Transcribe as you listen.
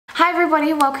Hi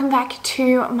everybody, welcome back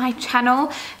to my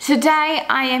channel. Today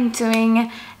I am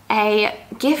doing a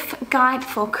gift guide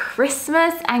for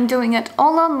Christmas. I'm doing it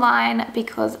all online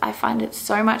because I find it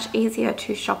so much easier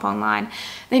to shop online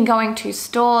than going to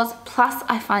stores. Plus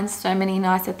I find so many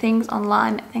nicer things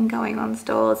online than going on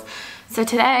stores. So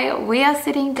today we are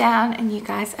sitting down and you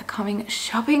guys are coming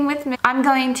shopping with me. I'm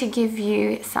going to give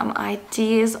you some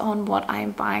ideas on what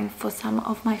I'm buying for some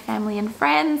of my family and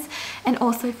friends and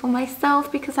also for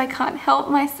myself because I can't help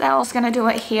myself. I'm just going to do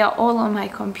it here all on my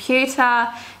computer,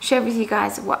 share with you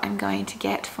guys what I'm going to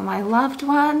get for my loved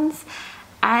ones,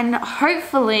 and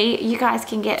hopefully you guys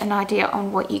can get an idea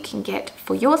on what you can get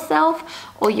for yourself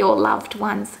or your loved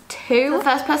ones too. The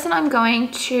first person I'm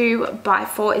going to buy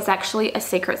for is actually a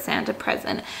Secret Santa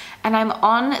present, and I'm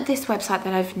on this website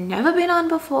that I've never been on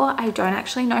before. I don't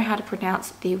actually know how to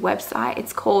pronounce the website.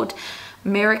 It's called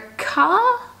Meraki.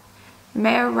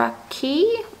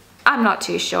 I'm not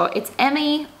too sure. It's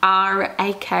Meraki,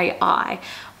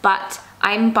 but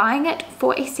I'm buying it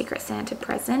for a Secret Santa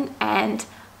present, and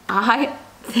I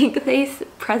think these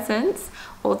presents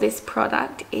or this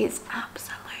product is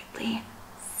absolutely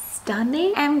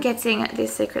stunning. I'm getting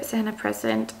this Secret Santa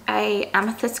present a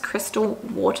amethyst crystal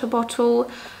water bottle.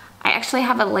 I actually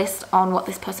have a list on what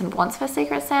this person wants for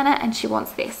Secret Santa and she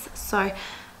wants this, so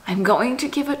I'm going to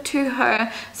give it to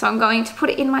her. So I'm going to put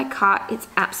it in my cart. It's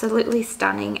absolutely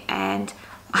stunning and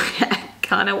I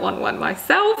kind of want one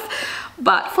myself.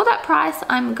 But for that price,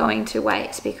 I'm going to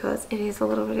wait because it is a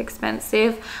little bit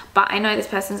expensive. But I know this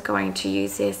person's going to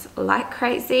use this like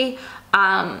crazy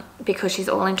because she's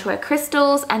all into her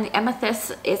crystals. And the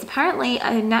amethyst is apparently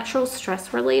a natural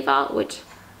stress reliever, which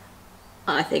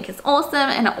I think is awesome.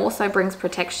 And it also brings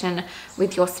protection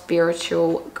with your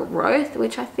spiritual growth,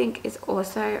 which I think is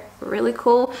also really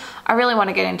cool. I really want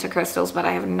to get into crystals, but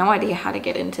I have no idea how to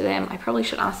get into them. I probably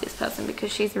should ask this person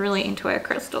because she's really into her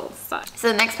crystals.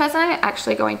 So the next person I'm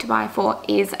actually going to buy for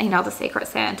is another Secret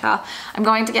Santa. I'm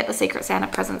going to get the Secret Santa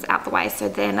presents out the way so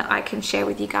then I can share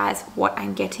with you guys what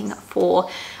I'm getting for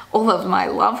all of my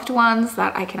loved ones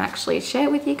that I can actually share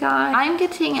with you guys. I'm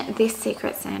getting this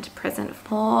Secret Santa present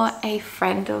for a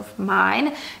friend of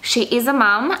mine. She is a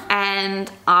mum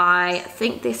and I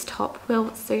think this top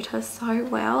will suit her so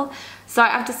well. So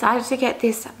I've decided to get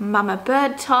this Mama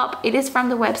Bird top. It is from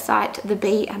the website The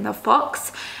Bee and the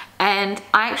Fox, and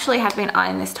I actually have been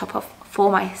eyeing this top off for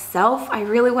myself. I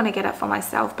really want to get it for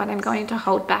myself, but I'm going to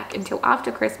hold back until after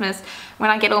Christmas when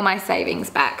I get all my savings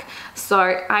back.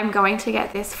 So I'm going to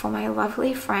get this for my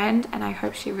lovely friend and I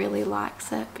hope she really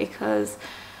likes it because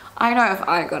I know if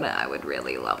I got it, I would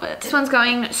really love it. This one's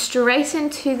going straight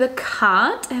into the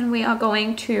cart and we are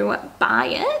going to buy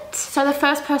it. So the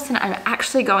first person I'm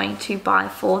actually going to buy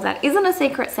for that isn't a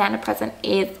Secret Santa present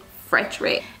is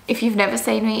Frederick. If you've never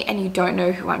seen me and you don't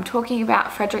know who I'm talking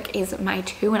about, Frederick is my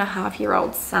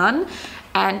 2.5-year-old son,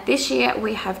 and this year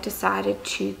we have decided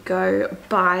to go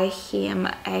buy him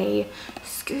a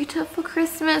scooter for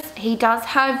Christmas. He does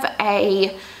have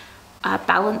a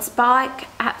balance bike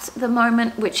at the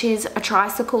moment, which is a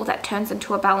tricycle that turns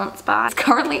into a balance bike. It's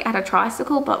currently at a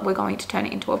tricycle, but we're going to turn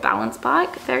it into a balance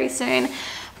bike very soon.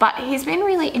 But he's been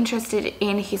really interested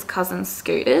in his cousin's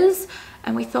scooters,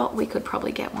 and we thought we could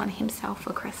probably get one himself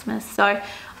for Christmas. So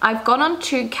I've gone on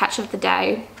to Catch of the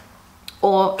Day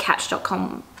or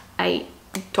catch.com.au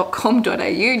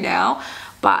now,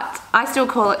 but I still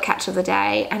call it Catch of the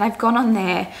Day, and I've gone on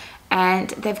there and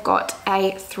they've got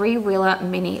a 3-wheeler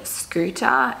mini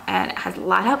scooter and it has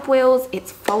light up wheels,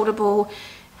 it's foldable,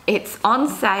 it's on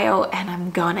sale, and I'm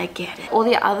gonna get it. All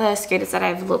the other scooters that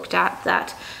I've looked at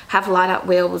that have light up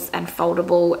wheels and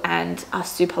foldable and are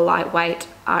super lightweight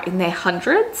are in their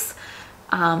hundreds.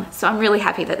 So I'm really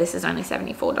happy that this is only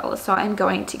 $74, so I'm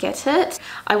going to get it.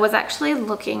 I was actually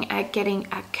looking at getting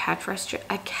a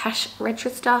cash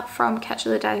register from Catch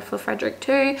of the Day for Frederick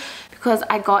too, because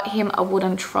I got him a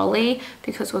wooden trolley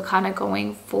because we're kind of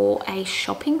going for a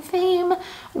shopping theme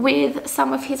with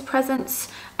some of his presents,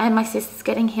 and my sister's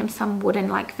getting him some wooden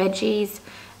like veggies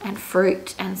and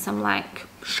fruit and some like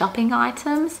shopping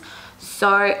items. So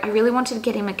I really wanted to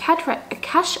get him a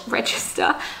cash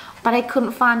register, but I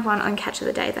couldn't find one on Catch of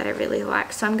the Day that I really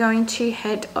like. So I'm going to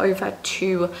head over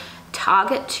to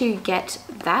Target to get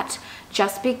that,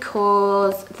 just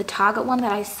because the Target one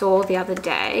that I saw the other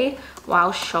day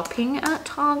while shopping at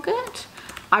Target,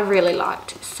 I really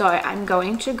liked. So I'm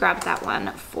going to grab that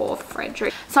one for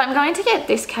Frederick. So I'm going to get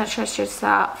this cash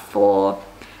register for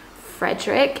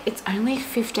Frederick. It's only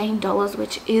 $15,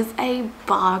 which is a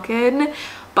bargain.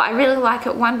 But I really like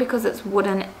it, one, because it's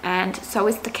wooden, and so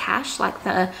is the cash, like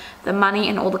the money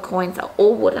and all the coins are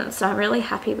all wooden, so I'm really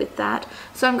happy with that.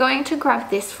 So I'm going to grab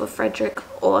this for Frederick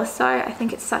also. I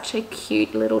think it's such a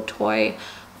cute little toy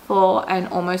for an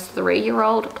almost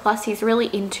 3-year-old, plus he's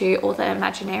really into all the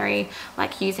imaginary,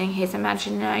 like using his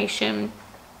imagination,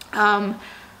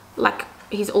 like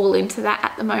he's all into that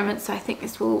at the moment, so I think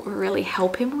this will really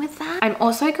help him with that. I'm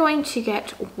also going to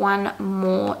get one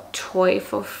more toy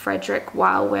for Frederick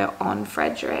while we're on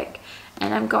Frederick,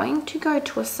 and I'm going to go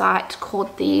to a site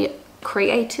called the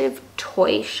Creative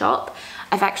Toy Shop.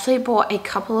 I've actually bought a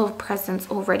couple of presents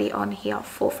already on here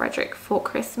for Frederick for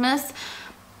Christmas,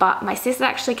 but my sister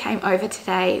actually came over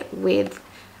today with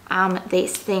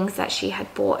these things that she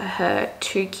had bought her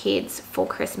 2 kids for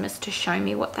Christmas to show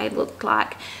me what they looked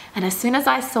like, and as soon as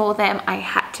I saw them I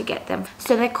had to get them.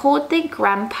 So they're called the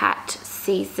Grandpat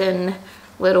Season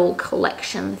little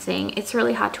collection thing. It's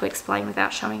really hard to explain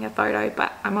without showing a photo,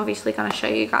 but I'm obviously going to show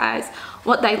you guys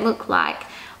what they look like.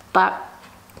 But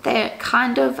they're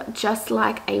kind of just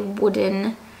like a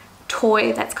wooden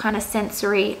toy that's kind of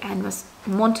sensory and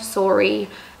Montessori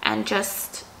and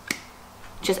just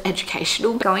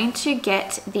educational. I'm going to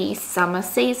get the summer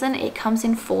season. It comes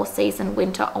in 4 seasons: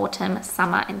 winter, autumn,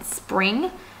 summer, and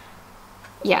spring.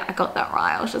 Yeah, I got that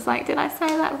right. I was just like, did I say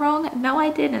that wrong? No, I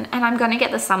didn't. And I'm going to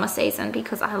get the summer season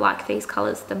because I like these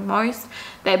colors the most.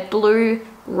 They're blue,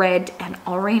 red, and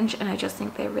orange, and I just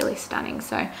think they're really stunning.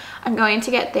 So I'm going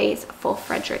to get these for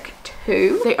Frederick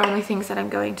too. The only things that I'm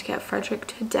going to get Frederick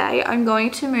today, I'm going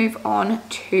to move on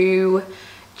to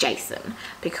Jason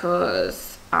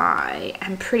because I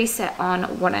am pretty set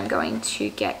on what I'm going to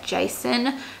get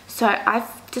Jason. So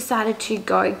I've decided to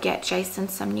go get Jason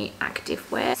some new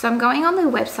activewear. So I'm going on the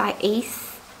website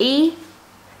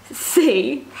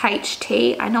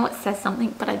ECHT. I know it says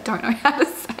something, but I don't know how to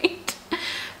say it.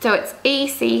 So it's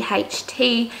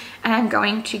ECHT, and I'm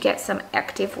going to get some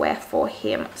activewear for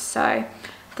him. So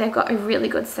they've got a really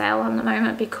good sale on the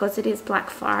moment because it is Black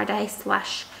Friday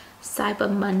 / Cyber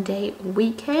Monday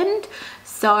weekend.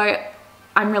 So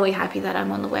I'm really happy that I'm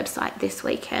on the website this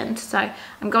weekend. So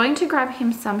I'm going to grab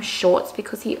him some shorts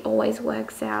because he always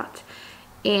works out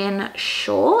in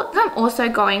shorts. I'm also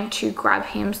going to grab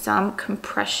him some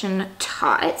compression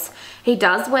tights. He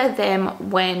does wear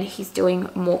them when he's doing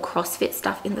more CrossFit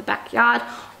stuff in the backyard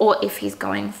or if he's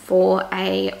going for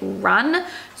a run.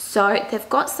 So they've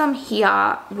got some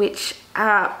here which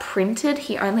are printed.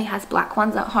 He only has black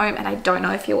ones at home, and I don't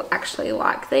know if he'll actually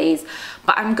like these,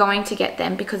 but I'm going to get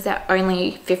them because they're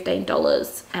only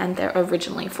 $15 and they're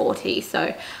originally $40.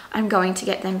 So I'm going to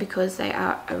get them because they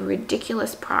are a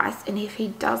ridiculous price, and if he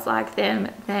does like them,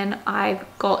 then I've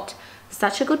got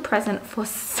such a good present for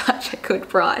such a good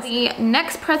price. The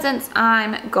next presents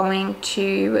I'm going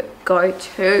to go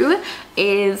to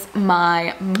is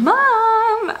my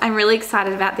mum. I'm really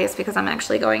excited about this because I'm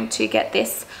actually going to get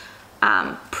this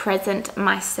present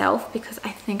myself because I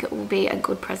think it will be a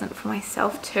good present for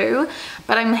myself too.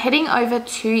 But I'm heading over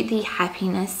to the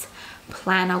Happiness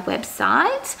Planner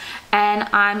website, and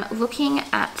I'm looking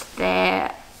at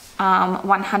their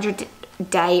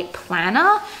 100-day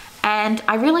planner. And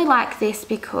I really like this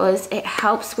because it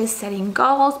helps with setting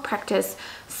goals, practice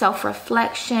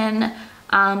self-reflection,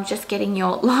 just getting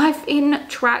your life in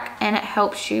track, and it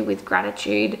helps you with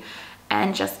gratitude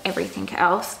and just everything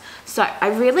else. So I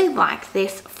really like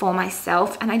this for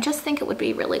myself, and I just think it would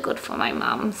be really good for my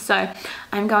mum. So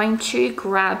I'm going to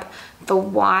grab the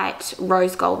white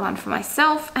rose gold one for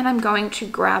myself, and I'm going to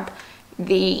grab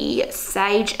the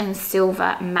sage and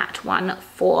silver matte one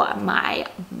for my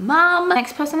mum.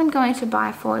 Next person I'm going to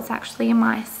buy for is actually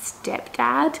my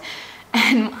stepdad,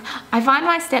 and I find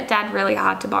my stepdad really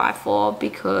hard to buy for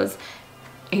because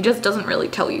he just doesn't really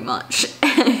tell you much.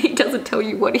 He doesn't tell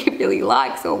you what he really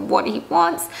likes or what he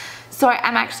wants. So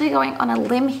I'm actually going on a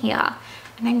limb here,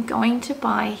 and I'm going to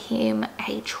buy him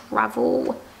a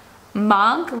travel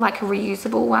mug, like a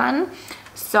reusable one.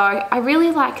 So I really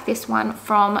like this one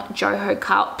from Joho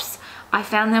Cups. I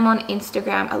found them on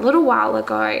Instagram a little while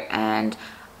ago, and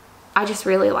I just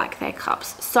really like their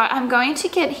cups. So I'm going to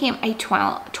get him a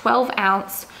 12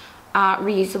 ounce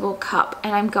reusable cup,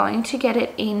 and I'm going to get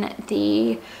it in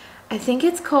the, I think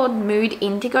it's called Mood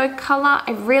Indigo color.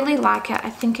 I really like it. I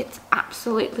think it's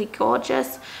absolutely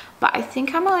gorgeous. But I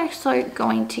think I'm also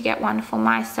going to get one for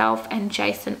myself and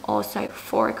Jason also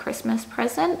for a Christmas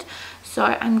present. So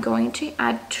I'm going to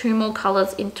add 2 more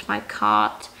colors into my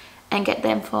cart and get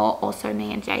them for also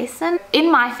me and Jason.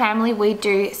 In my family, we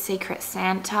do Secret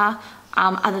Santa,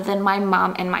 other than my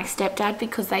mum and my stepdad,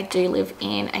 because they do live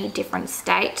in a different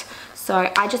state.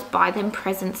 so I just buy them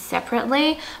presents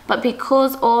separately. But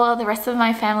because all the rest of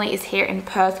my family is here in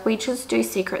Perth, we just do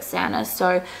Secret Santa,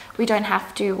 so we don't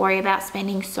have to worry about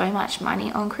spending so much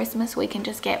money on Christmas. We can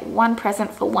just get one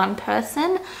present for one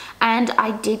person, and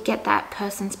I did get that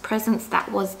person's presents.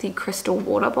 That was the crystal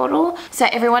water bottle. So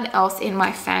everyone else in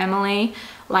my family,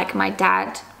 like my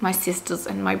dad, my sisters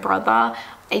and my brother,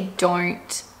 I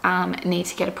don't need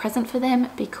to get a present for them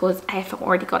because I have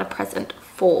already got a present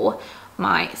for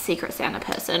my Secret Santa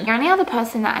person. The only other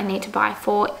person that I need to buy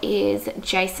for is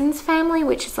Jason's family,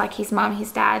 which is like his mum,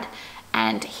 his dad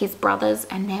and his brothers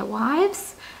and their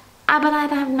wives. But I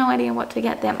have no idea what to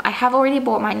get them. I have already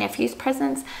bought my nephew's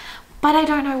presents, but I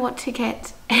don't know what to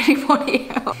get anybody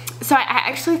else. So I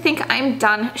actually think I'm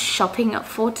done shopping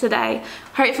for today.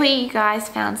 Hopefully you guys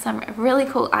found some really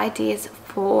cool ideas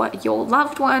for your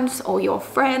loved ones or your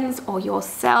friends or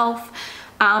yourself.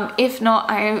 If not,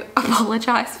 I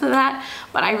apologize for that,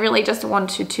 but I really just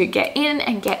wanted to get in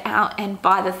and get out and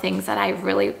buy the things that I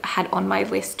really had on my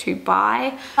list to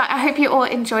buy. I hope you all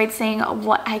enjoyed seeing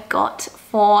what I got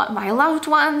for my loved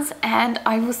ones, and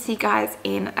I will see you guys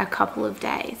in a couple of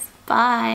days. Bye.